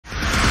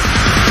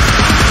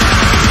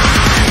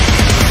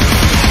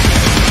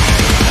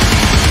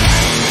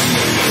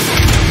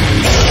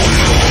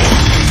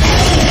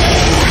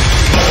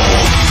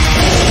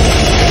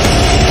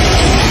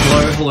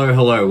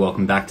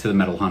welcome back to the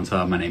Metal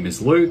Hunter. My name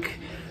is Luke.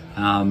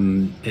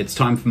 It's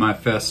time for my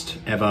first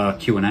ever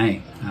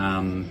Q&A.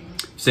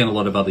 Seen a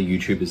lot of other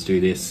YouTubers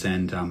do this,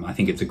 and I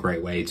think it's a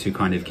great way to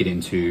kind of get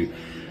into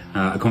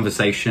a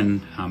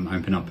conversation,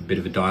 open up a bit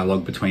of a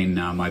dialogue between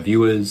my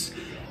viewers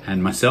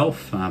and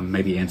myself,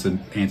 maybe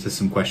answer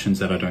some questions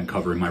that I don't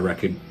cover in my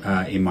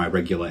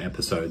regular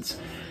episodes.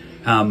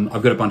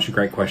 I've got a bunch of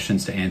great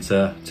questions to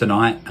answer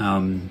tonight.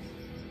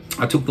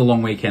 I took the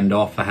long weekend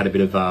off. I had a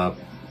bit of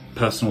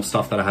personal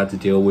stuff that I had to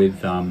deal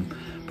with,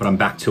 but I'm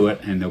back to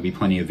it, and there'll be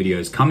plenty of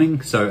videos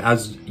coming. So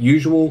as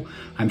usual,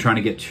 I'm trying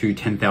to get to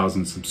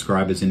 10,000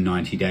 subscribers in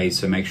 90 days.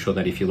 So make sure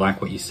that if you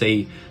like what you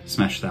see,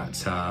 smash that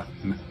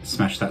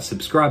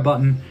subscribe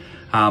button.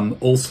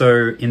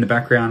 Also in the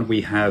background,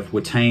 we have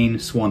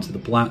Watain, Sworn to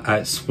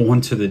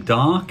the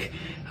Dark.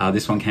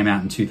 This one came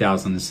out in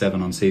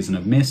 2007 on Season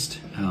of Mist.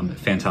 A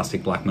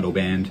fantastic black metal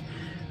band.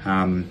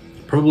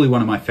 Probably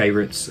one of my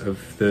favorites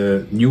of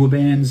the newer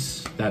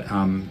bands that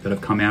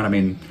have come out. I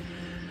mean,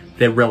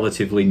 they're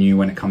relatively new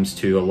when it comes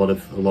to a lot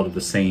of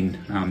the scene.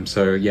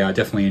 So yeah, I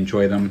definitely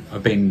enjoy them.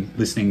 I've been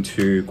listening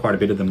to quite a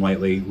bit of them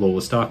lately.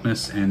 Lawless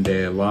Darkness, and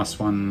their last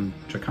one,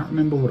 which I can't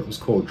remember what it was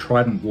called,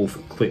 Trident Wolf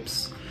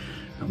Eclipse,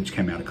 which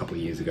came out a couple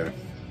of years ago,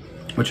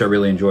 which I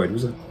really enjoyed.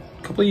 Was it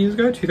a couple of years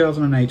ago?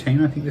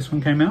 2018, I think this one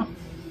came out.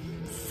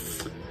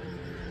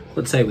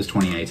 Let's say it was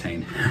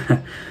 2018.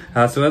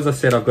 So as I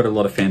said, I've got a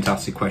lot of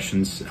fantastic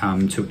questions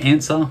to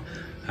answer.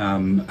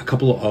 A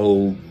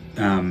couple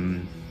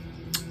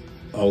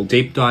I'll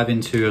deep dive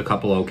into, a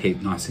couple I'll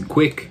keep nice and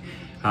quick.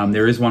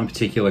 There is one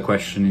particular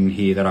question in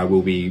here that I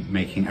will be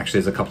making,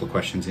 actually there's a couple of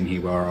questions in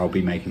here where I'll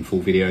be making full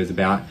videos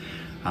about,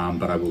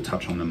 but I will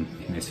touch on them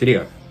in this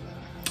video.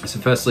 So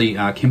firstly,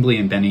 Kimberly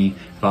and Benny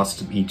have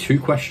asked me 2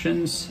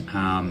 questions.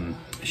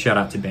 Shout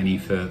out to Benny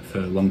for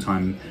long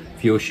time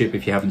viewership.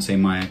 If you haven't seen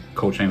my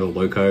Cold Chamber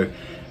Loco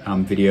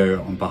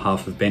video on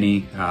behalf of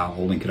Benny,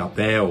 I'll link it up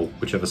there, or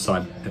whichever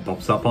side it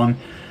pops up on.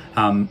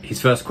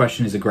 His first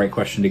question is a great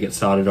question to get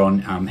started on.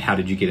 How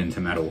did you get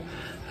into metal?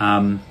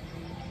 I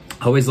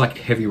always liked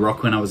heavy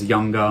rock when I was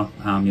younger.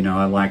 You know,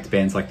 I liked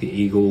bands like the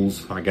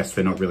Eagles. I guess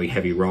they're not really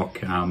heavy rock,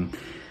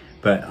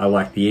 but I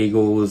liked the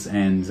Eagles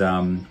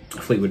and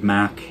Fleetwood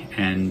Mac,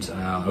 and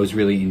I was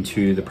really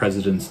into the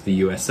Presidents of the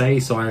USA.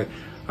 So I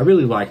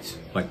really liked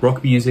like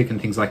rock music and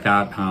things like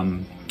that.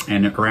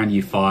 And around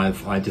year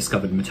 5, I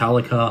discovered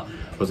Metallica.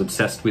 I was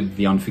obsessed with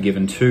The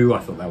Unforgiven 2. I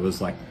thought that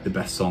was like the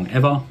best song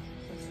ever.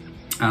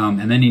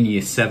 And then in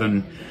year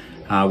 7,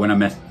 when I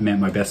met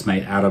my best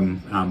mate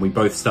Adam, we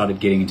both started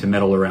getting into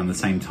metal around the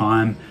same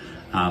time.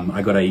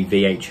 I got a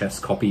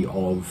VHS copy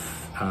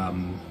of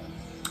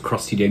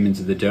Crusty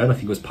Demons of the Dirt. I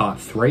think it was part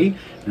 3,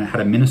 and it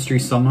had a Ministry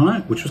song on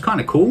it, which was kind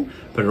of cool,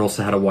 but it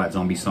also had a White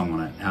Zombie song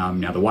on it.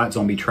 Now the White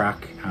Zombie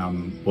track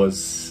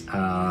was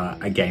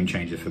a game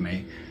changer for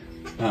me.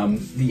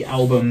 The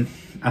album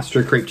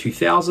Astro Creep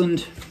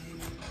 2000,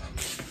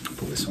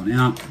 pull this one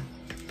out.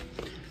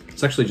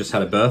 It's actually just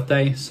had a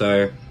birthday,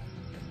 so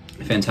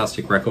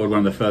fantastic record, one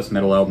of the first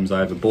metal albums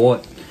I ever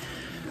bought.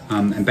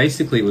 And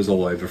basically it was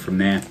all over from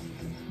there.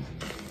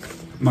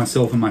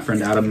 Myself and my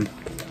friend Adam,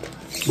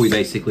 we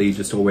basically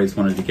just always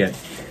wanted to get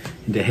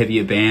into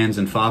heavier bands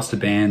and faster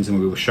bands, and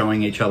we were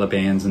showing each other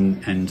bands,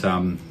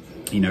 and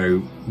you know,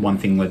 one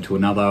thing led to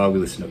another. We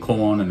listened to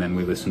Korn, and then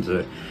we listened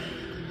to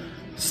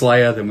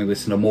Slayer, then we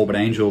listened to Morbid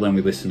Angel, then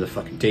we listened to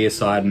fucking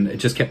Deicide, and it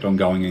just kept on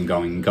going and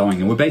going and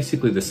going. And we're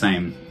basically the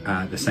same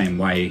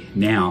way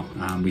now.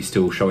 We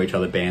still show each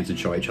other bands and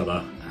show each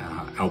other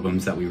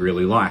albums that we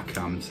really like.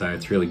 So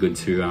it's really good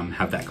to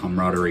have that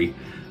camaraderie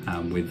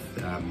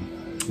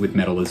with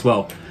metal as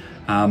well.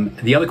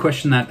 The other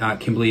question that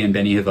Kimberly and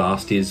Benny have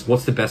asked is,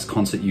 what's the best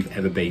concert you've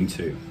ever been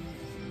to?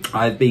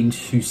 I've been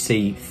to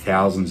see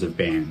thousands of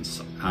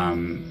bands.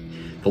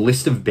 The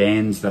list of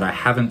bands that I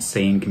haven't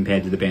seen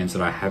compared to the bands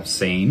that I have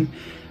seen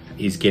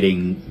is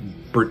getting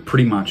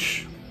pretty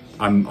much,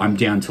 I'm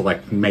down to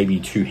like maybe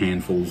 2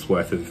 handfuls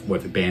worth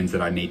of bands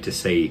that I need to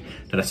see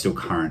that are still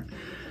current.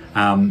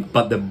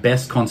 But the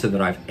best concert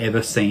that I've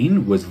ever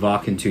seen was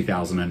Vark in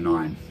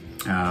 2009.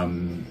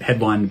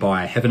 Headlined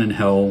by Heaven and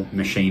Hell,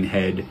 Machine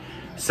Head,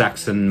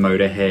 Saxon,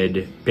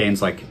 Motorhead,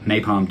 bands like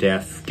Napalm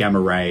Death,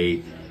 Gamma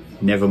Ray,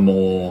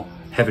 Nevermore,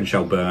 Heaven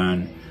Shall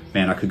Burn.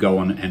 Man, I could go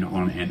on and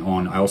on and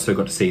on. I also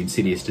got to see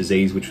Insidious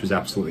Disease, which was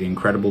absolutely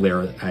incredible.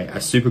 They're a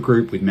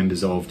supergroup with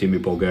members of Dimmu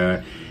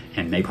Borgir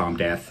and Napalm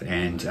Death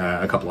and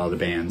a couple other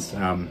bands.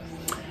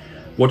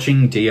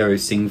 Watching Dio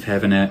sing for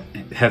Heaven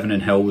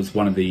and Hell was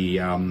one of the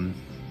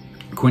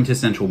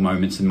quintessential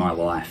moments in my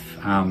life.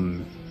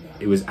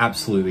 It was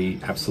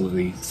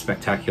absolutely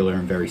spectacular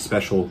and very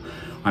special.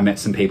 I met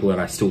some people that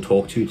I still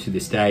talk to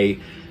this day,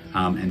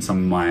 and some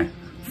of my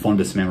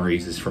fondest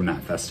memories is from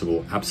that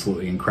festival.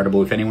 Absolutely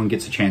incredible. If anyone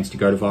gets a chance to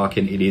go to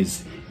Varkin, it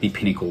is the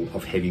pinnacle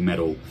of heavy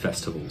metal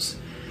festivals.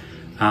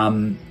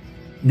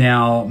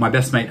 Now, my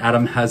best mate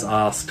Adam has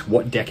asked,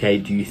 what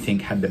decade do you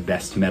think had the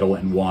best metal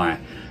and why?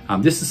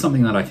 This is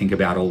something that I think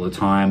about all the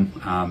time.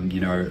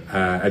 You know,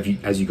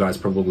 as you guys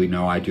probably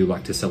know, I do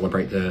like to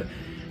celebrate the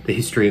the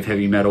history of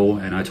heavy metal,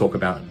 and I talk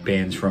about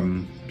bands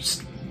from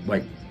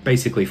like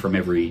basically from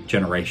every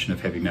generation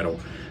of heavy metal.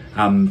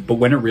 But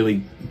when it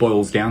really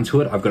boils down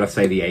to it, I've got to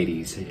say the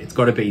 80s. It's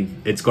got to be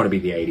the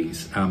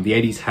 80s. The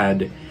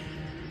 80s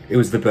it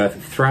was the birth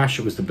of thrash,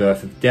 it was the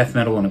birth of death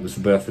metal, and it was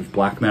the birth of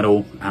black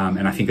metal.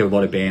 And I think a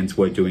lot of bands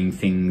were doing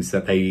things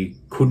that they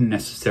couldn't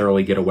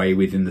necessarily get away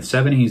with in the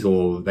 70s,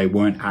 or they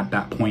weren't at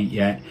that point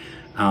yet.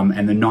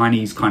 And the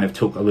 90s kind of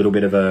took a little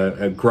bit of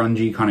a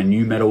grungy kind of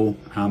new metal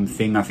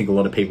thing. I think a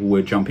lot of people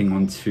were jumping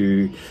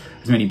onto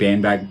as many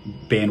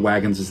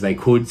bandwagons as they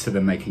could, so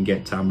then they can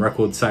get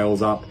record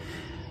sales up.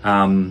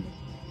 The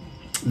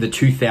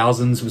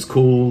 2000s was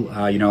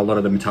cool. You know, a lot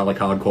of the metallic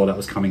hardcore that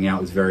was coming out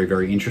was very,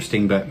 very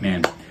interesting. But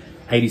man,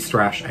 80s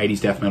thrash,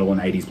 80s death metal,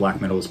 and 80s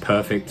black metal is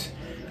perfect.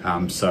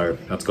 So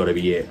that's got to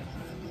be it.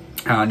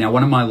 Now,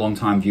 one of my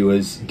longtime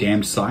viewers,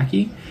 Damned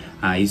Psyche,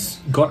 he's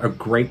got a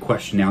great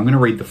question. Now, I'm going to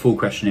read the full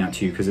question out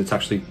to you because it's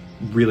actually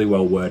really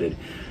well worded.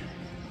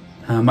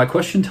 My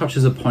question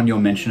touches upon your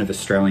mention of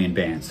Australian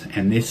bands,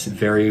 and this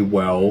very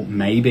well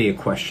may be a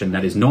question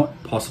that is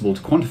not possible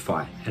to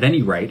quantify. At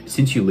any rate,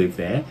 since you live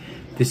there,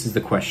 this is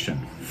the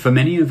question. For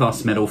many of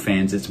us metal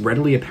fans, it's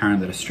readily apparent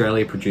that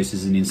Australia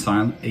produces an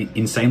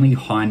insanely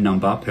high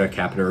number per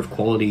capita of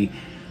quality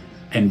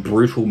and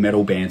brutal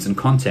metal bands and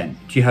content.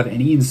 Do you have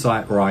any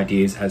insight or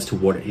ideas as to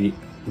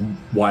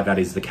why that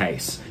is the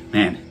case?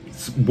 Man,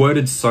 it's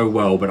worded so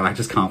well, but I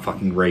just can't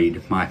fucking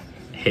read. My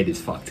head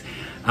is fucked.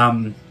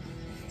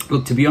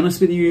 Look, to be honest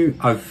with you,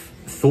 I've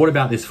thought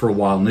about this for a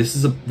while, and this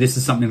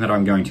is something that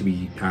I'm going to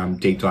be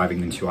deep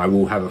diving into. I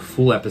will have a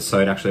full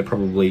episode. Actually, I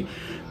probably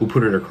will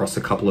put it across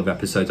a couple of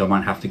episodes. I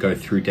might have to go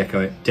through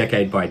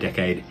decade by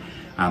decade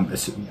on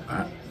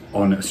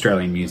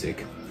Australian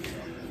music.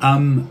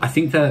 I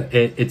think that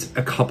it's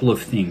a couple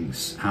of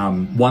things.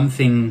 One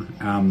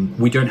thing,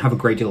 we don't have a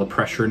great deal of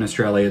pressure in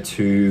Australia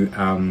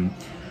to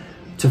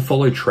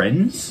follow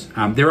trends.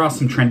 There are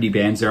some trendy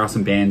bands. There are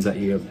some bands that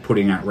you're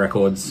putting out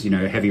records, you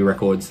know, heavy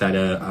records that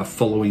are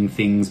following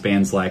things.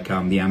 Bands like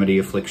the Amity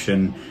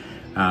Affliction,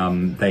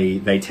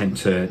 they tend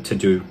to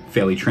do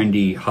fairly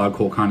trendy,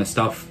 hardcore kind of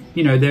stuff.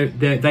 You know,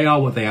 they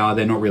are what they are.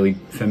 They're not really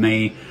for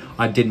me.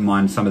 I didn't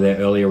mind some of their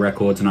earlier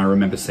records, and I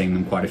remember seeing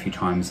them quite a few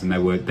times, and they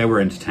were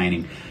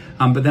entertaining.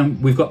 But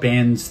then we've got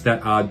bands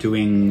that are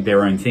doing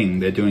their own thing.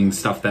 They're doing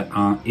stuff that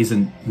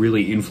isn't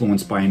really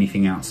influenced by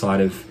anything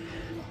outside of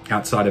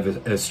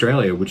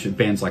Australia, which are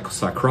bands like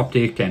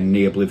Psychroptic and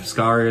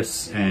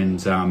Neobliviscarius and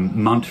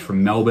Munt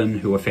from Melbourne,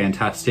 who are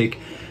fantastic.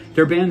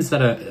 There are bands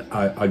that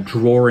are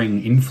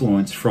drawing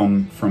influence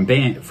from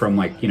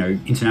like, you know,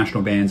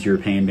 international bands,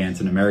 European bands,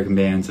 and American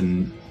bands,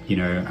 and you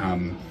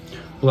know,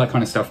 all that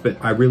kind of stuff. But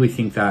I really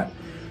think that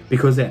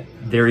because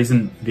there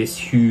isn't this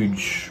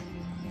huge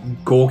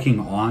gawking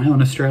eye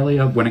on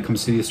Australia when it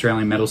comes to the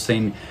Australian metal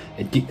scene,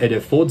 it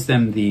affords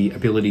them the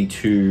ability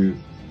to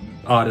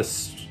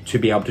artists to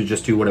be able to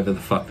just do whatever the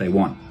fuck they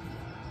want.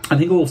 I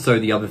think also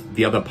the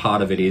other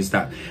part of it is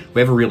that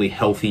we have a really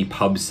healthy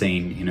pub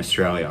scene in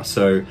Australia.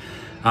 So,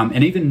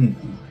 and even,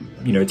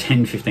 you know,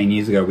 10, 15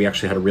 years ago, we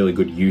actually had a really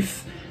good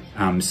youth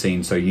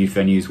scene. So youth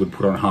venues would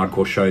put on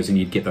hardcore shows, and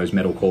you'd get those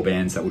metalcore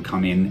bands that would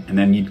come in, and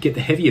then you'd get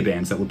the heavier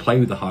bands that would play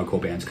with the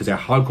hardcore bands, because our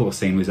hardcore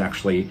scene was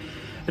actually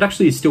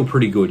is still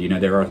pretty good. You know,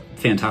 there are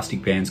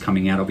fantastic bands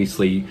coming out.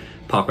 Obviously,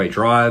 Parkway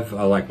Drive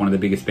are like one of the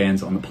biggest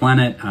bands on the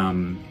planet.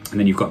 And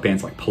then you've got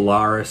bands like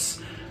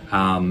Polaris,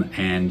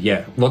 and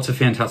yeah, lots of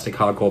fantastic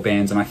hardcore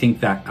bands. And I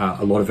think that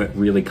a lot of it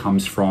really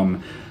comes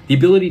from the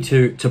ability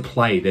to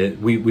play.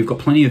 We've got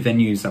plenty of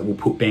venues that will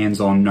put bands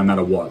on no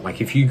matter what.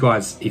 Like if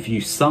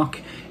you suck,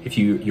 if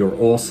you're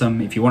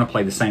awesome, if you want to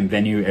play the same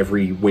venue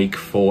every week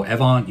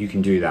forever, you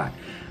can do that.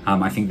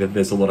 I think that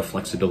there's a lot of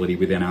flexibility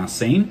within our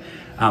scene.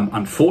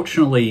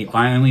 Unfortunately,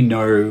 I only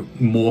know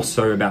more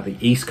so about the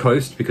East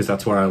Coast because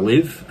that's where I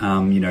live.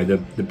 You know,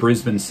 the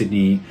Brisbane,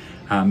 Sydney,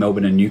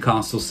 Melbourne and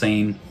Newcastle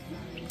scene.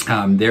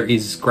 There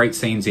is great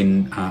scenes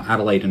in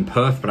Adelaide and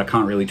Perth, but I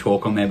can't really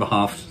talk on their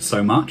behalf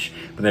so much.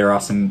 But there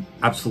are some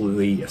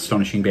absolutely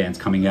astonishing bands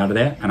coming out of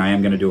there, and I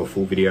am going to do a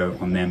full video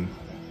on them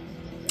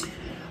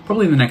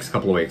probably in the next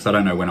couple of weeks. I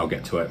don't know when I'll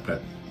get to it,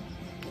 but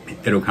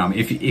it'll come.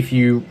 If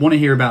you want to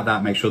hear about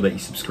that, make sure that you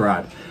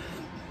subscribe.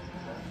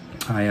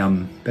 I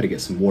better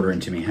get some water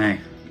into me, hey?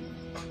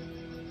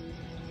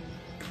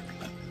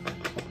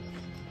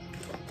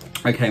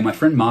 Okay, my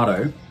friend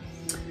Marto,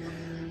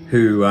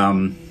 who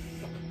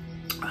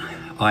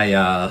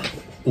I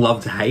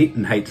love to hate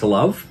and hate to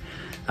love.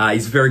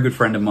 He's a very good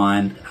friend of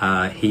mine.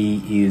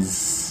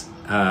 He's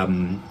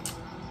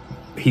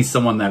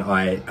someone that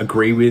I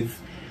agree with,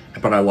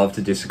 but I love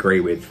to disagree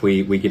with.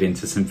 We get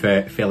into some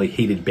fairly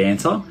heated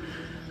banter.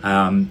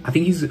 I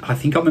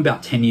think I'm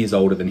about 10 years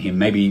older than him,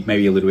 maybe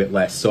a little bit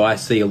less. So I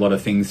see a lot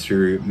of things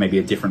through maybe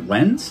a different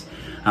lens.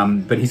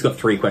 But he's got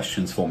 3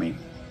 questions for me.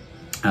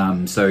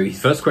 So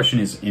his first question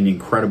is an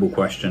incredible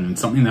question and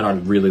something that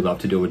I'd really love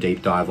to do a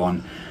deep dive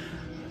on.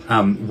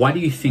 Why do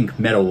you think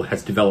metal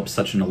has developed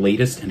such an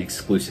elitist and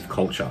exclusive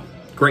culture?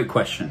 Great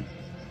question.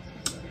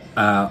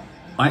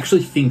 I I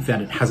actually think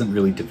that it hasn't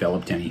really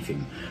developed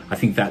anything. I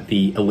think that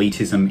the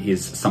elitism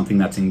is something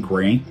that's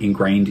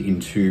ingrained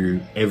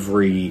into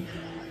every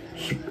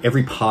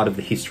part of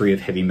the history of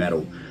heavy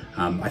metal.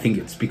 I think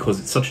it's because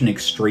it's such an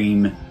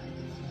extreme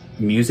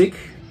music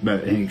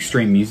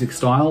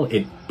style.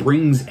 It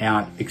brings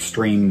out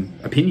extreme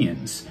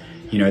opinions.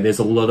 You know, there's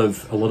a lot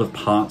of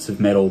parts of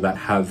metal that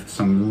have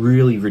some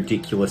really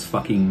ridiculous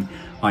fucking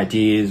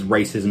ideas,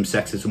 racism,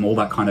 sexism, all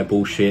that kind of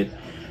bullshit.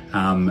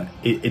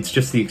 It's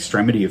just the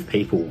extremity of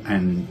people.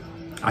 And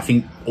I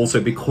think also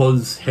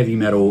because heavy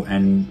metal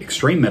and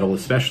extreme metal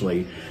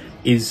especially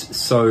is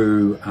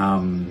so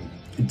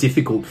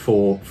difficult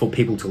for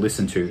people to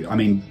listen to. I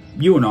mean,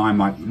 you and I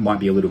might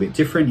be a little bit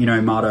different. You know,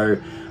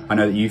 Marto, I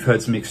know that you've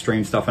heard some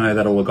extreme stuff. I know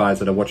that all the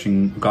guys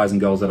and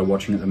girls that are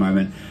watching at the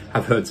moment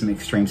have heard some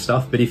extreme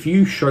stuff. But if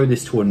you show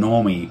this to a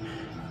normie,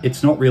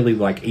 it's not really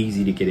like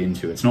easy to get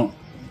into. It's not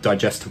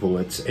digestible.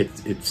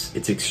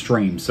 It's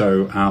extreme.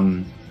 So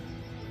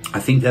I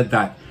think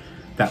that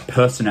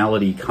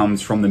personality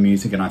comes from the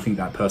music, and I think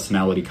that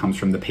personality comes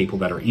from the people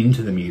that are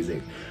into the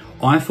music.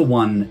 I, for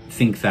one,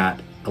 think that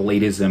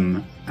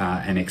elitism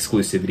and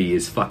exclusivity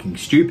is fucking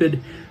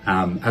stupid.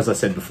 As I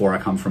said before, I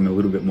come from a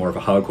little bit more of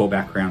a hardcore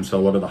background, so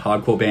a lot of the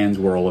hardcore bands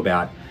were all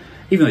about,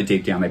 even though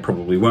deep down they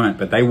probably weren't,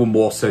 but they were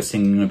more so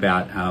singing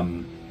about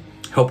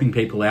helping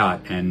people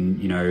out and,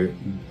 you know,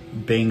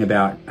 being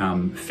about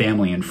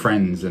family and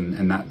friends,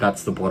 and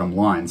that's the bottom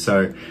line.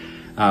 So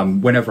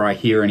whenever I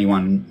hear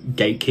anyone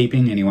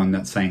gatekeeping, anyone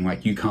that's saying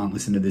like, you can't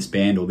listen to this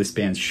band, or this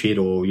band's shit,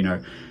 or, you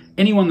know,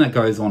 anyone that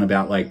goes on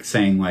about like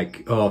saying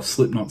like, oh,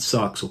 Slipknot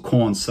sucks, or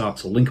Korn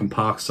sucks, or Linkin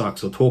Park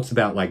sucks, or talks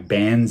about like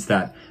bands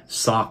that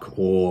suck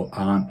or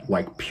aren't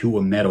like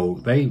pure metal,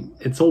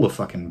 it's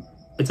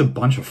a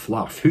bunch of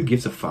fluff. Who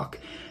gives a fuck?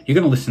 You're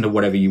gonna listen to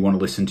whatever you want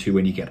to listen to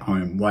when you get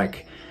home.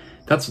 Like,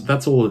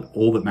 that's all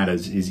that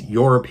matters, is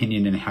your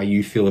opinion and how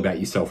you feel about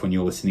yourself when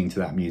you're listening to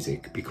that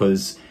music,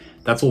 because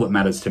that's all that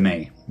matters to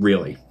me,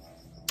 really.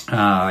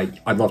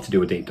 I'd love to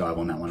do a deep dive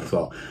on that one as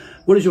well.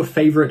 What is your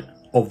favorite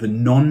of the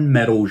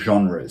non-metal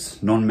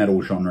genres?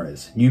 Non-metal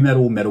genres. New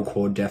metal,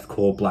 metalcore,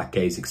 deathcore, black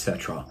gaze,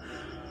 etc.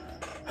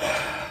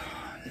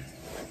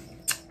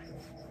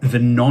 The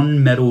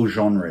non-metal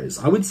genres.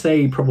 I would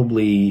say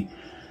probably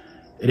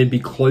it'd be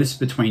close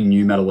between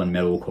new metal and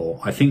metalcore.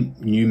 I think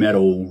new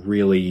metal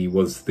really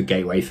was the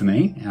gateway for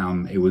me.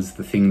 It was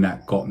the thing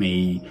that got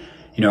me,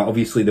 you know,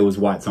 obviously there was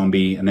White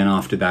Zombie, and then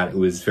after that it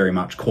was very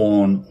much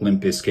Korn,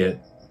 Limp Bizkit,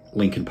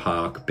 Linkin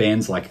Park,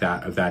 bands like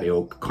that, of that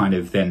ilk, kind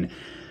of then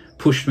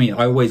pushed me.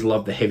 I always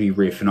loved the heavy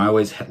riff, and I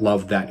always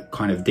loved that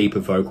kind of deeper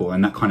vocal,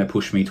 and that kind of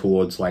pushed me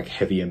towards like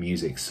heavier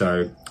music.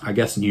 So I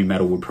guess new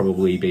metal would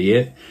probably be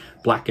it.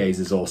 Black gaze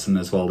is awesome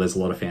as well. There's a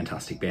lot of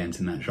fantastic bands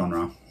in that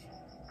genre.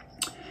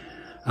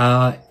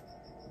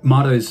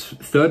 Marto's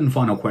third and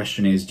final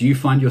question is, do you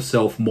find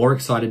yourself more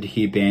excited to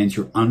hear bands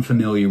you're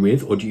unfamiliar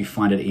with, or do you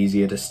find it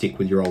easier to stick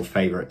with your old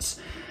favorites?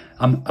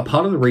 A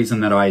part of the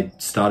reason that I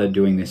started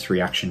doing this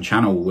reaction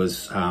channel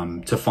was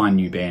to find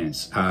new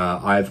bands.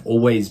 I've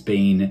always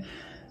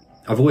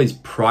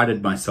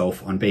prided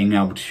myself on being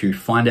able to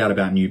find out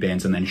about new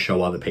bands and then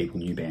show other people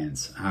new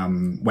bands.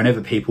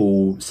 Whenever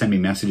people send me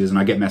messages, and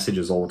I get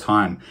messages all the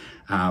time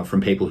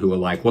from people who are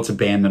like, what's a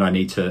band that I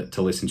need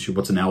to listen to?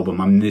 What's an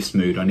album? I'm in this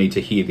mood. I need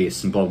to hear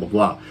this, and blah, blah,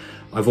 blah.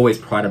 I've always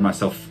prided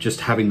myself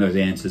just having those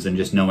answers and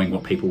just knowing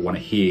what people want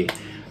to hear.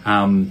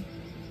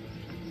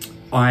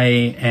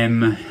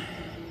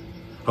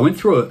 I went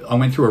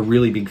through a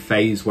really big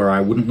phase where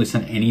I wouldn't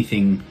listen to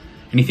anything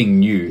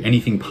new,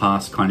 anything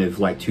past kind of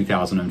like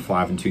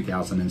 2005 and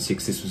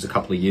 2006. This was a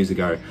couple of years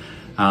ago.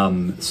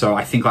 So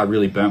I think I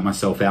really burnt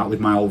myself out with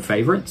my old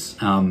favorites.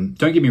 Don't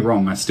get me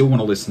wrong, I still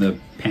want to listen to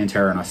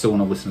Pantera, and I still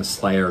want to listen to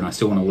Slayer, and I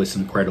still want to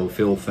listen to Cradle of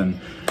Filth, and,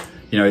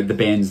 you know, the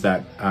bands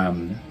that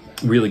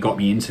really got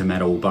me into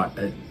metal. But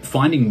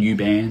finding new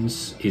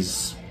bands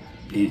is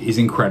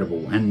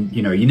incredible. And,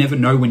 you know, you never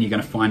know when you're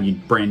going to find your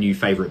brand new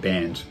favorite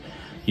band.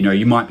 You know,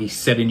 you might be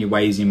set in your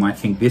ways, you might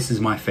think, this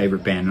is my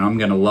favorite band and I'm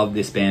going to love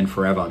this band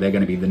forever. They're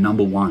going to be the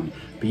 #1.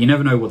 But you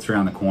never know what's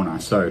around the corner,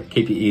 so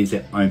keep your ears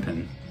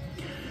open.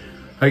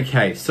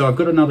 Okay, so I've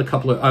got a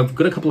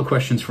couple of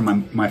questions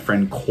from my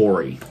friend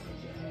Corey.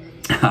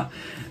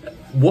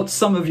 What's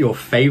some of your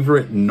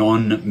favorite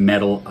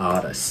non-metal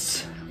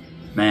artists?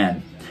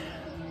 Man,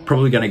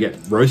 probably going to get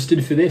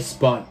roasted for this,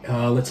 but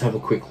let's have a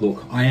quick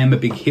look. I am a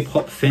big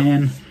hip-hop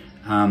fan.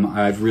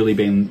 I've really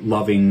been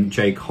loving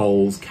J.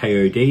 Cole's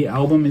KOD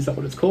album. Is that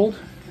what it's called?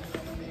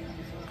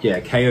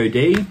 Yeah,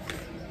 KOD.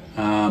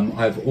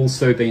 I've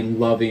also been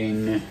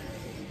loving...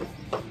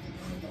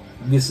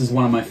 This is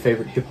one of my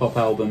favorite hip-hop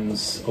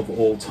albums of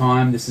all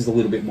time. This is a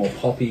little bit more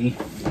poppy.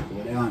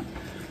 Pull it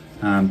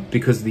out.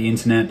 Because of the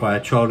Internet by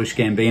Childish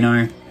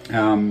Gambino.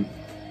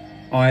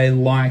 I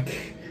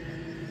like...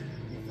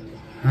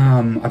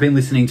 I've been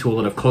listening to a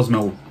lot of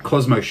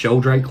Cosmo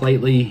Sheldrake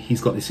lately.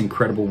 He's got this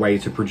incredible way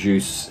to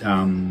produce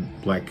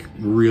like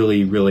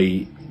really,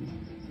 really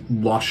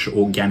lush,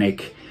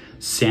 organic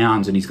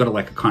sounds, and he's got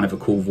like a kind of a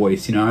cool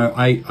voice, you know.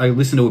 I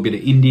listen to a bit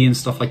of indie and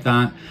stuff like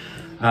that.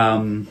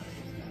 Man,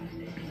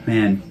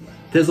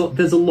 there's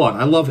a lot.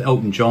 I love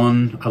Elton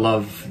John. I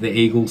love the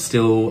Eagles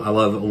still. I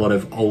love a lot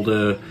of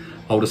older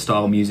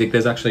style music.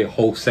 There's actually a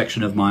whole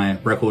section of my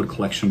record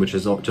collection which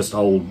is just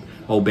old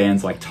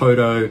bands like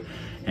Toto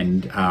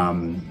and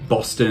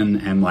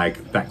Boston and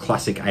like that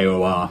classic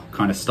AOR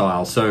kind of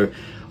style. So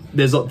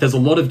there's a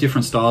lot of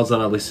different styles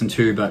that I listen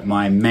to, but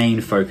my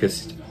main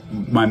focus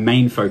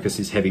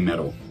is heavy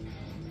metal.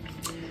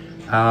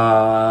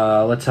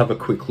 Let's have a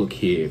quick look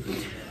here.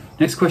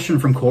 Next question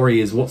from Corey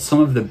is, what's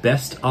some of the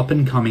best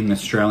up-and-coming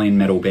Australian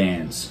metal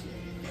bands?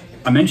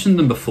 I mentioned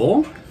them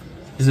before.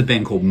 There's a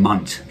band called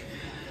Munt.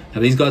 Now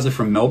these guys are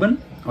from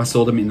Melbourne. I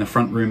saw them in the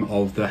front room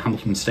of the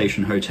Hamilton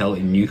Station Hotel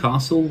in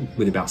Newcastle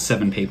with about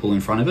 7 people in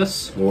front of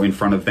us, or in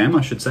front of them,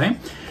 I should say.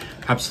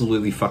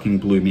 Absolutely fucking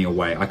blew me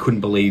away. I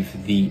couldn't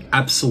believe the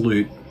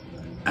absolute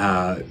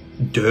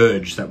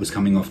dirge that was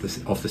coming off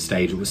the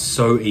stage. It was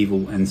so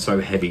evil and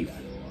so heavy.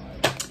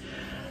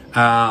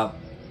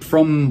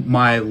 From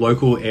my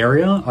local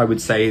area, I would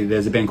say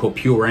there's a band called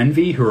Pure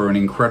Envy, who are an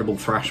incredible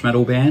thrash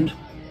metal band.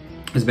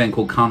 There's a band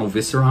called Carnal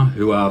Viscera,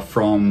 who are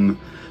from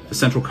the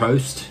Central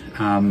Coast,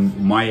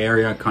 my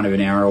area, kind of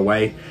an hour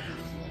away.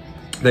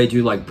 They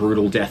do like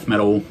brutal death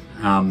metal.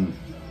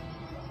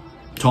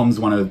 Tom's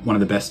one of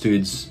the best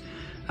dudes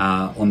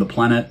on the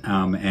planet,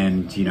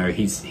 and you know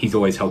he's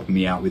always helping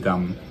me out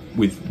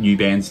with new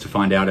bands to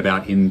find out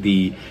about in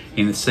the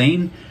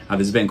scene.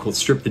 There's a band called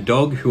Strip the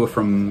Dog, who are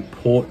from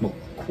Port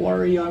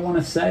Macquarie, I want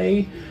to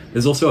say.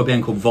 There's also a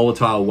band called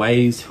Volatile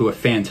Ways, who are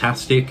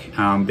fantastic.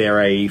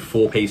 They're a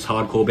 4-piece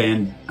hardcore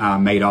band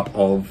made up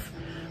of,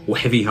 or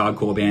heavy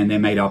hardcore band. They're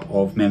made up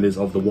of members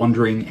of The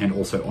Wandering and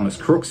also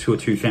Honest Crooks, who are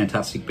 2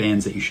 fantastic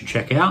bands that you should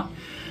check out.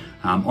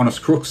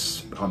 Honest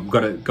Crooks, I've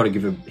got to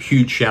give a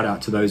huge shout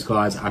out to those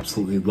guys.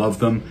 Absolutely love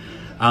them.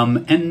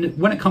 And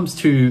when it comes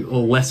to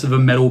less of a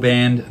metal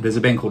band, there's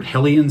a band called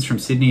Hellions from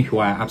Sydney, who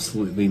I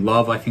absolutely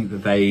love. I think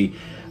that they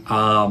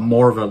are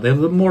more of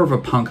a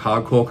punk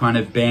hardcore kind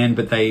of band,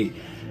 but they're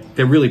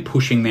really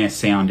pushing their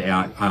sound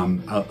out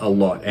a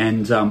lot.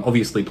 And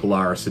obviously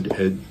Polaris are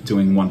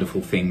doing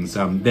wonderful things.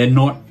 They're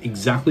not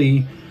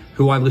exactly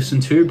who I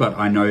listen to, but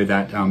I know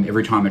that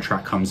every time a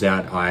track comes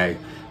out, I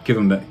give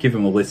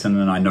them a listen,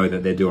 and I know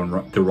that they're doing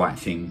the right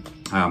thing.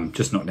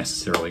 Just not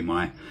necessarily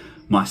my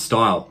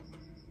style.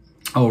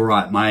 All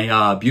right,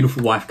 my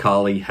beautiful wife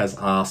Carly has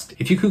asked,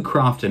 if you could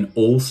craft an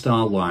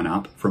all-star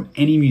lineup from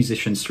any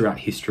musicians throughout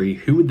history,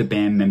 who would the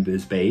band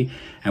members be,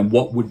 and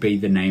what would be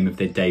the name of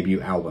their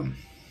debut album?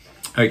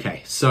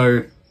 Okay,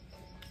 so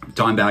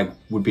Dimebag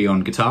would be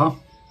on guitar,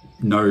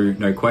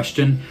 no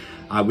question.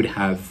 I would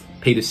have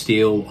Peter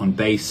Steele on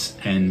bass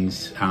and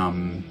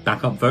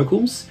backup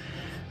vocals,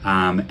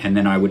 and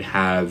then I would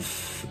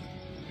have,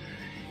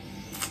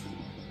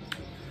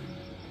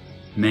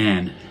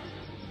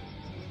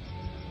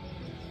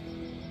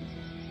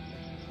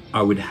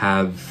 I would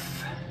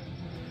have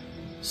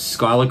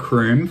Skylar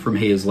Kroom from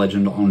He Is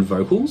Legend on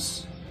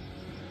vocals.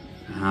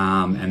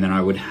 And then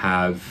I would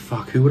have,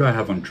 who would I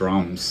have on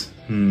drums?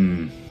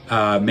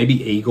 Maybe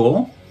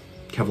Igor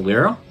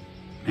Cavalera.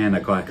 Man,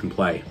 that guy can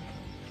play.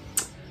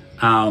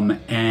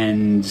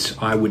 And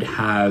I would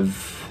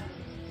have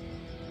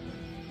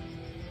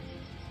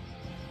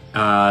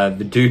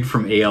the dude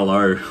from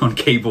ELO on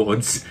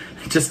keyboards,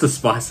 just to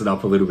spice it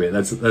up a little bit.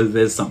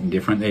 There's something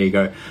different. There you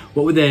go.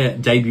 What would their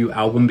debut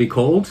album be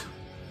called?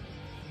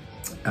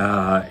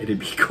 It'd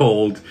be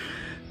called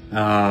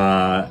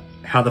How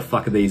the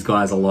Fuck Are These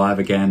Guys Alive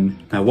Again?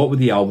 Now, what would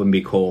the album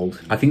be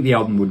called? I think the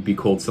album would be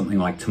called something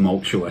like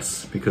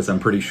Tumultuous, because I'm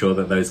pretty sure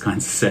that those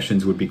kinds of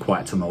sessions would be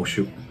quite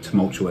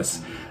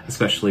tumultuous,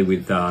 especially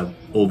with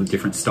all the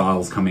different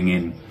styles coming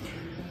in.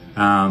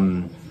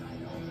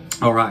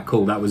 All right,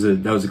 cool. That was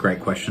a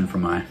great question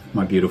from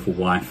my beautiful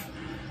wife.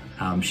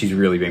 She's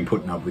really been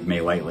putting up with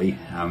me lately,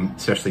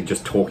 especially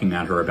just talking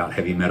at her about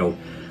heavy metal.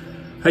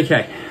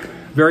 Okay,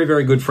 very,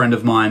 very good friend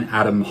of mine,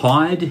 Adam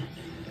Hyde.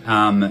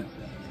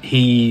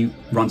 He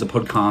runs a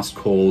podcast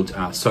called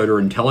Soda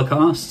and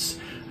Telecasts.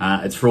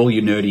 It's for all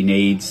your nerdy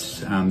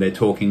needs. They're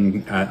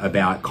talking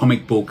about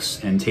comic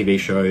books and TV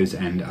shows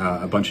and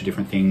a bunch of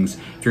different things.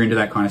 If you're into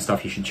that kind of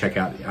stuff, you should check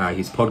out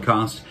his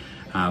podcast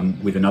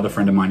with another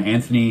friend of mine,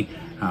 Anthony.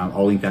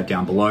 I'll link that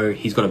down below.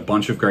 He's got a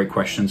bunch of great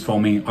questions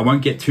for me. I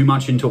won't get too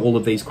much into all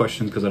of these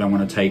questions because I don't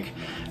want to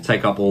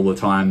take up all the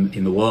time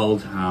in the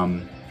world,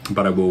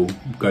 but I will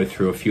go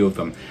through a few of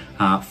them.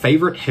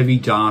 Favorite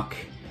heavy/dark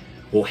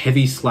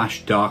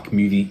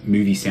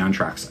movie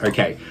soundtracks.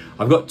 Okay,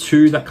 I've got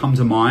 2 that come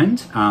to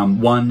mind.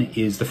 One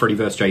is the Freddy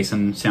vs.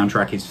 Jason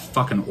soundtrack is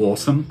fucking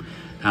awesome.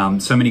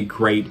 So many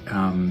great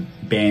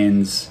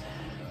bands.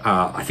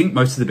 I think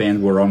most of the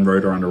bands were on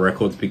Roadrunner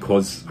Records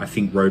because I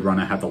think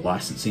Roadrunner had the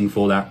licensing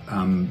for that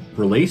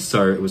release.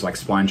 So it was like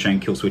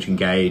Spineshank, Killswitch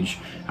Engage,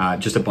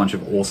 just a bunch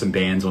of awesome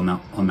bands on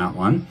that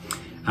one.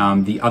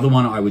 The other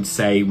one I would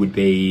say would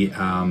be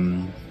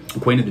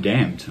Queen of the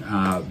Damned.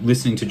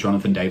 Listening to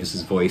Jonathan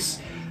Davis's voice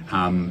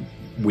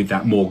with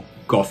that more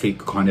gothic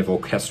kind of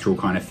orchestral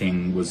kind of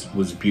thing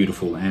was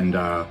beautiful, and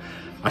I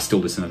still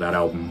listen to that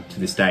album to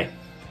this day.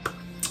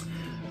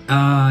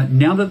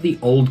 now that the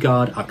old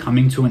guard are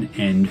coming to an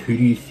end, who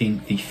do you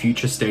think the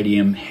future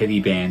stadium heavy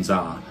bands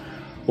are?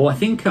 Well, I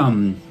think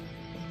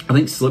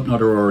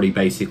Slipknot are already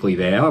basically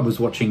there. I was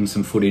watching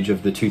some footage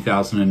of the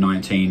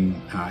 2019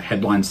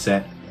 headline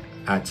set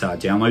at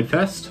Download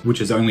Fest, which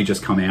has only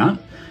just come out.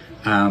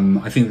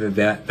 I think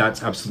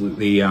that's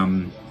absolutely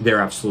they're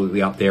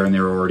absolutely up there, and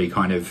they're already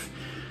kind of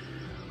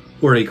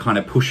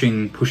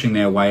pushing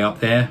their way up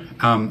there.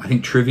 I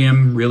think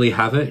Trivium really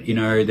have it. You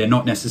know, they're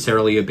not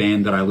necessarily a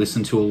band that I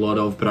listen to a lot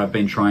of, but I've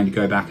been trying to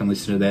go back and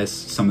listen to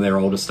some of their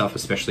older stuff,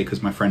 especially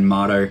because my friend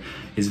Marto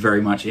is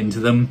very much into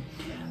them.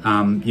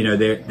 You know,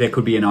 there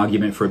could be an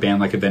argument for a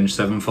band like Avenged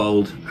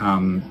Sevenfold.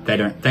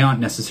 They aren't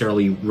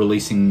necessarily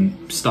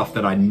releasing stuff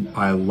that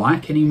I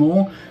like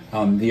anymore.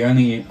 The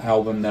only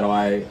album that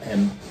I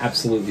am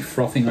absolutely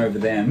frothing over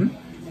them,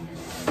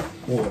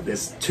 well,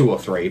 there's 2 or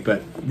 3,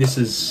 but this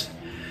is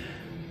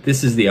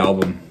the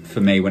album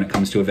for me when it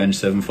comes to Avenged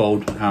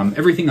Sevenfold.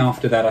 Everything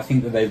after that, I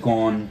think that they've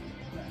gone,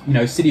 you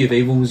know, City of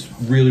Evil's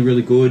really,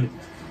 really good.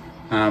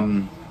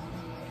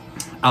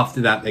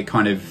 After that,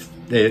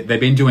 they've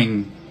been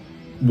doing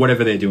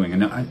whatever they're doing.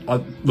 And I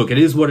look, it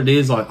is what it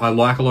is. I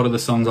like a lot of the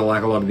songs, I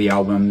like a lot of the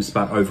albums,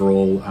 but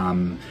overall,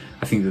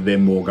 I think that they're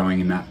more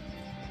going in that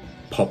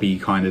poppy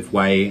kind of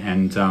way.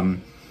 And,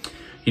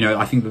 you know,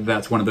 I think that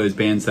that's one of those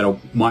bands that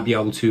might be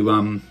able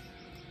to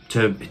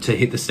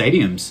hit the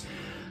stadiums.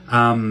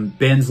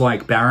 Bands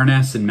like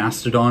Baroness and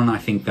Mastodon, I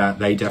think that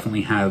they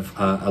definitely have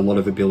a lot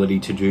of ability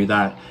to do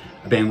that.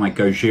 A band like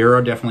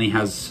Gojira definitely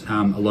has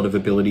a lot of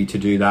ability to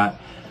do that.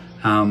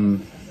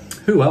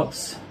 Who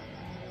else?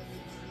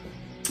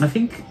 I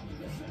think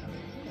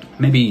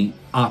maybe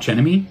Arch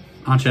Enemy.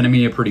 Arch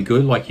Enemy are pretty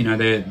good. Like, you know,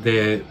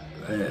 they're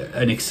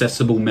an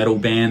accessible metal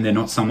band. They're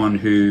not someone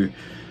who,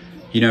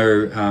 you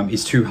know,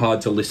 is too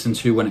hard to listen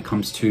to when it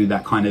comes to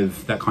that kind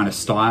of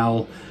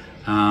style.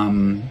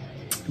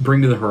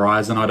 Bring to the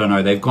Horizon, I don't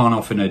know. They've gone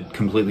off in a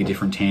completely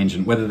different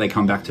tangent. Whether they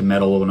come back to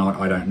metal or not,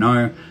 I don't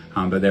know.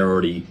 But they're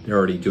already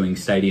doing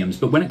stadiums.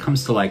 But when it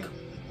comes to like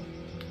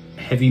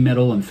heavy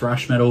metal and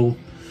thrash metal,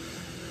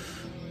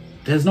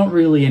 there's not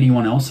really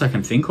anyone else I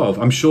can think of.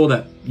 I'm sure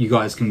that you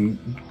guys can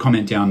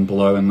comment down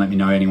below and let me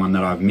know anyone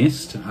that I've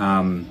missed.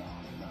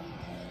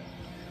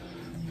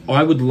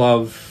 I would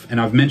love,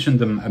 and I've mentioned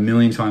them a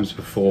million times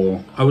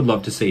before, I would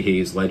love to see He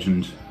Is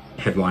Legend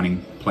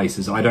headlining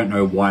places. I don't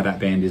know why that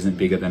band isn't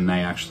bigger than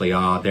they actually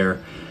are. They're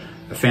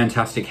a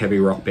fantastic heavy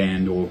rock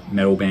band or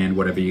metal band,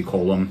 whatever you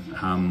call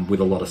them, with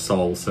a lot of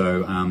soul.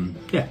 So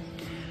yeah,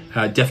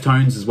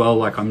 Deftones as well.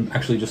 Like, I'm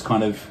actually just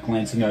kind of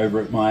glancing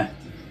over at my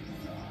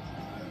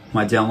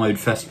Download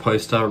Fest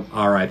poster,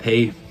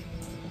 RIP.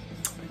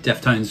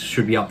 Deftones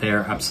should be up there,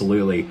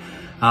 absolutely.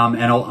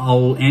 And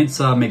I'll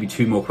answer maybe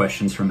 2 more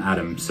questions from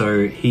Adam.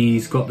 So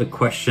he's got the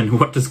question,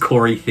 what does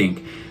Corey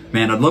think?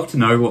 Man, I'd love to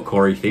know what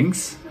Corey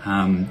thinks.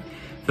 For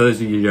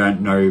those of you who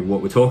don't know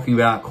what we're talking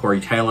about,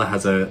 Corey Taylor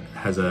has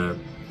an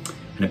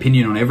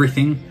opinion on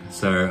everything.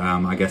 So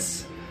I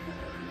guess,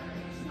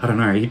 I don't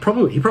know, he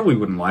probably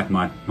wouldn't like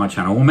my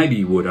channel, or maybe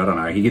he would, I don't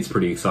know. He gets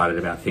pretty excited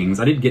about things.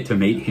 I did get to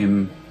meet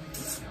him,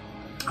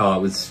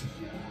 it was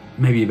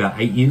maybe about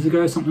 8 years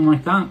ago, something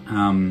like that.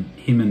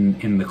 Him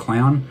and the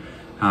Clown.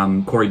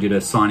 Corey did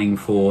a signing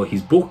for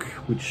his book,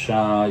 which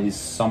is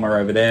somewhere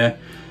over there,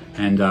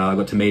 and I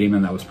got to meet him,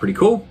 and that was pretty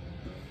cool.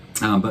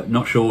 But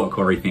not sure what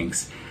Corey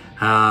thinks.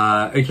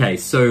 Okay,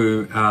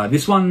 so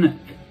this one,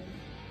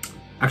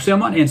 actually I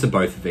might answer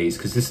both of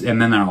these,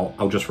 and then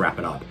I'll just wrap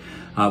it up.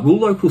 Will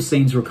local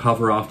scenes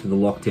recover after the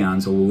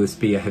lockdowns, or will this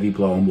be a heavy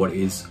blow on what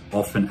is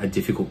often a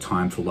difficult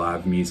time for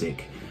live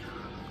music?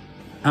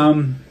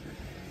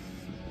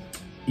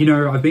 You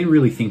know, I've been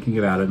really thinking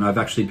about it, and I've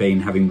actually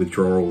been having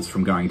withdrawals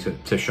from going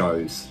to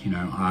shows. You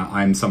know,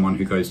 I'm someone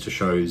who goes to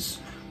shows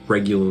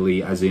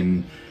regularly, as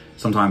in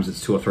sometimes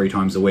it's 2 or 3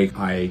 times a week.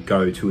 I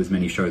go to as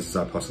many shows as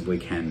I possibly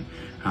can.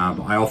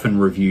 I often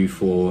review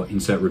for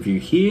Insert Review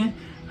here.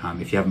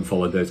 If you haven't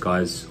followed those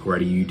guys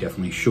already, you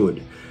definitely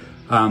should.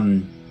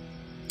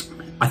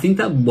 I think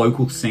that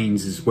local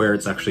scenes is where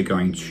it's actually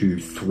going to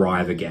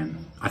thrive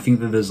again. I think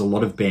that there's a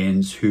lot of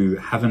bands who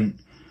haven't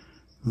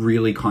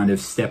really kind of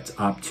stepped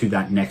up to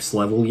that next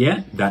level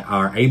yet, that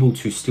are able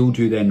to still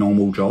do their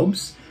normal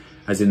jobs,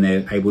 as in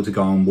they're able to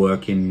go and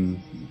work in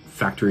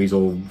factories,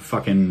 or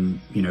fucking,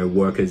 you know,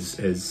 work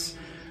as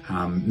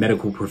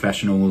medical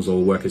professionals,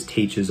 or work as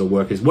teachers, or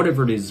work as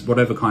whatever it is,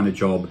 whatever kind of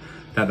job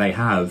that they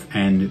have,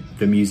 and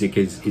the music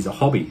is a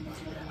hobby.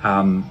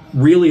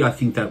 Really, I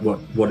think that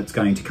what it's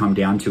going to come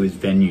down to is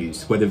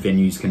venues, whether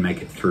venues can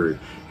make it through.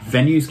 If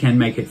venues can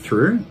make it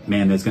through,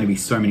 man, there's going to be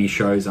so many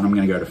shows, and I'm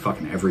going to go to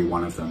fucking every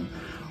one of them.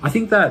 I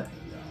think that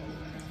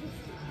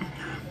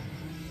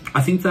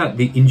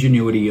the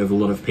ingenuity of a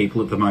lot of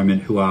people at the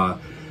moment who are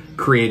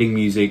creating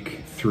music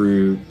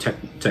through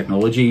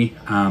technology,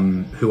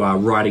 who are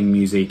writing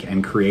music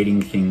and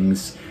creating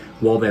things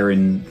while they're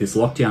in this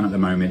lockdown at the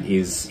moment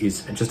is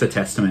just a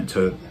testament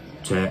to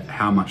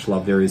how much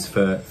love there is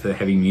for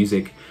heavy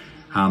music.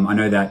 I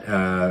know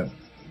that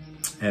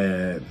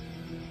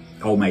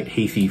old mate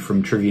Heathy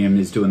from Trivium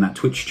is doing that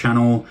Twitch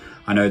channel.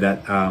 I know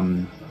that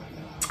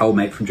old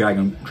mate from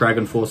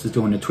Dragon Force is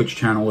doing a Twitch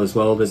channel as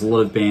well. There's a lot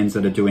of bands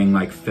that are doing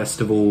like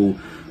festival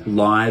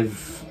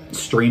live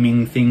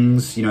streaming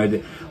things. You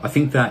know, I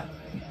think that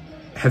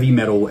heavy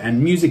metal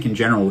and music in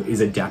general is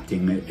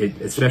adapting,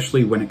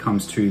 especially when it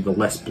comes to the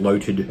less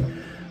bloated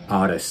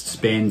artists,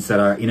 bands that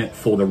are in it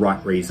for the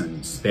right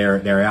reasons.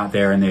 They're out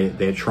there and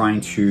they're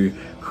trying to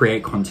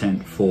create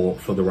content for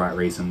the right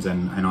reasons,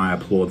 and I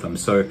applaud them.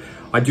 So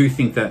I do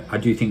think that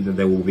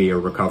there will be a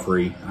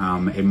recovery.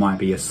 It might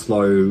be a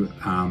slow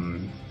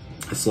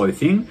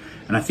thing,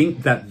 and I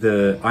think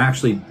that I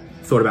actually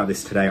thought about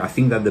this today. I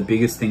think that the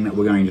biggest thing that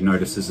we're going to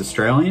notice as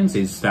Australians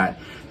is that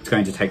it's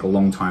going to take a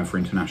long time for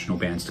international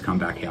bands to come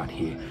back out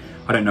here.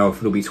 I don't know if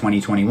it'll be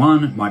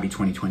 2021, it might be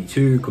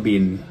 2022, it could be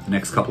in the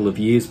next couple of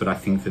years, but I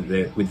think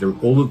that with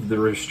all of the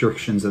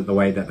restrictions of the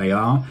way that they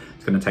are,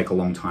 it's going to take a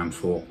long time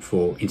for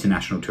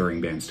international touring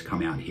bands to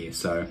come out here.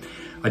 So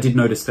I did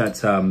notice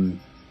that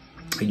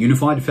a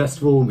Unified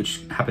Festival,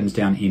 which happens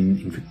down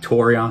in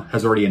Victoria,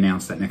 has already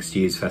announced that next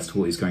year's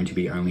festival is going to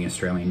be only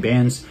Australian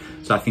bands.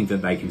 So I think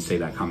that they can see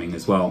that coming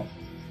as well.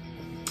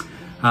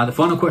 The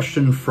final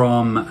question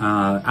from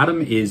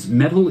Adam is,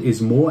 metal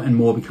is more and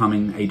more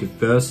becoming a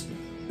diverse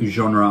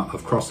genre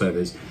of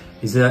crossovers.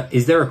 Is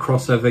there a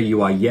crossover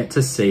you are yet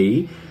to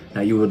see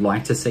that you would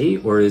like to see,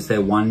 or is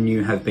there one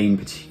you have been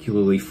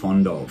particularly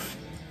fond of?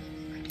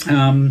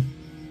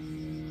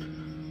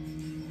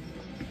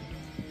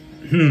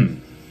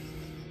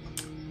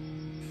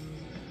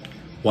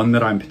 One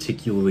that I'm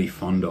particularly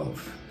fond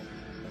of.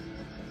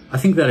 I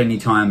think that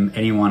anytime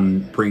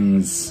anyone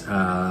brings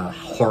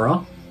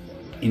horror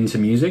into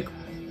music,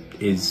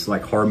 is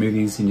like horror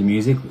movies into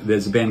music.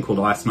 There's a band called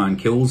Iceman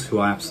Kills who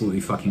I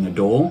absolutely fucking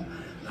adore.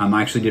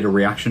 I actually did a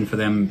reaction for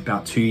them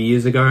about 2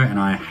 years ago and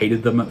I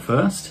hated them at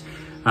first.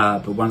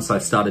 But once I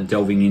started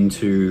delving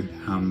into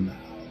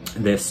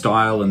their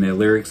style and their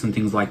lyrics and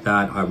things like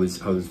that, I was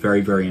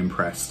very, very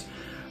impressed.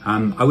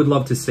 I would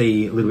love to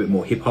see a little bit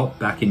more hip hop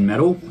back in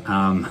metal.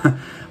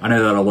 I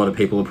know that a lot of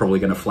people are probably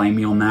going to flame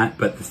me on that,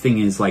 but the thing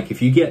is, like,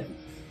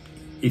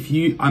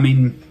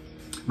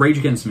 Rage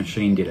Against the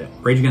Machine did it.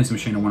 Rage Against the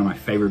Machine are one of my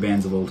favorite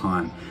bands of all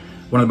time.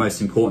 One of the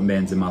most important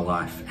bands in my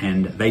life,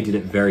 and they did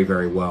it very,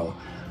 very well.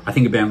 I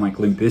think a band like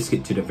Limp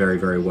Bizkit did it very,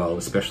 very well,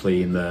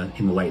 especially in the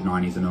late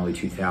 90s and early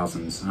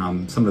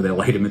 2000s. Some of their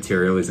later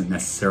material isn't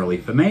necessarily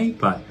for me,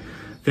 but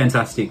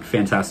fantastic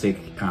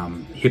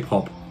hip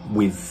hop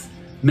with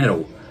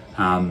metal.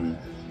 I'm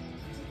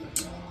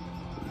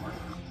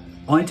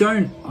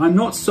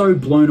not so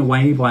blown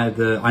away by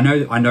I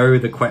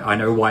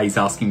know why he's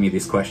asking me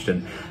this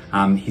question.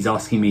 He's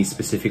asking me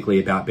specifically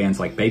about bands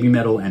like Baby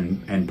Metal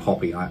and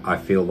Poppy. I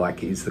feel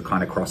like is the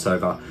kind of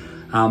crossover.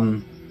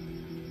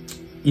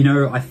 You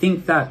know, I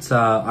think that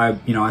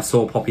I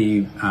saw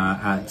Poppy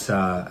at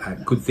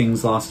Good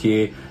Things last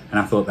year, and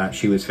I thought that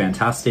she was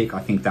fantastic. I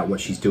think that what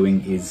she's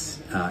doing is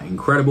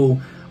incredible.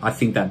 I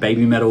think that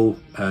Baby Metal,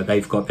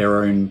 they've got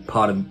their own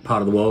part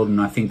of the world, and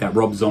I think that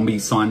Rob Zombie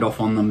signed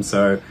off on them,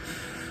 so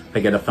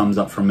they get a thumbs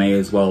up from me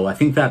as well. I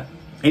think that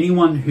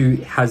anyone who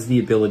has the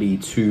ability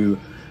to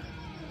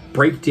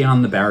break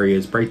down the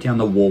barriers, break down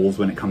the walls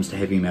when it comes to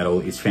heavy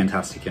metal is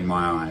fantastic in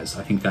my eyes.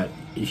 I think that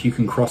if you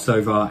can cross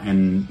over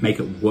and make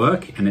it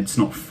work and it's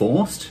not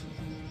forced,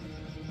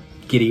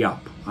 giddy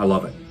up. I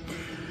love it.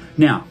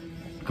 Now,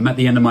 I'm at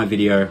the end of my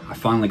video. I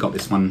finally got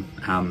this one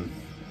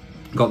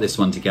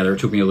together. It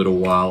took me a little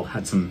while,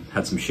 had some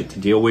shit to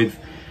deal with.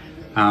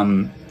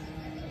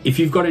 If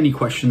you've got any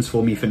questions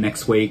for me for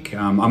next week,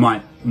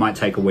 I might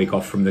take a week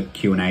off from the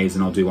Q&As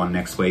and I'll do one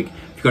next week.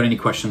 If you've got any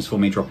questions for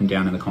me, drop them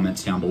down in the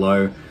comments down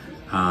below.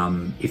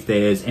 If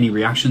there's any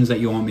reactions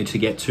that you want me to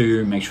get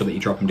to, make sure that you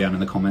drop them down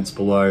in the comments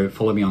below.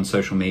 Follow me on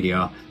social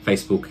media,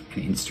 Facebook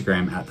and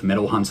Instagram at The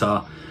Metal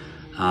Hunter.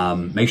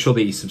 Make sure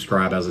that you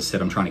subscribe. As I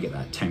said, I'm trying to get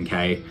that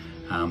 10K.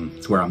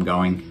 It's where I'm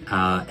going.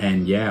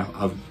 And yeah,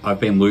 I've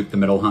been Luke, The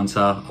Metal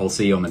Hunter. I'll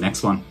see you on the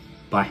next one.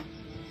 Bye.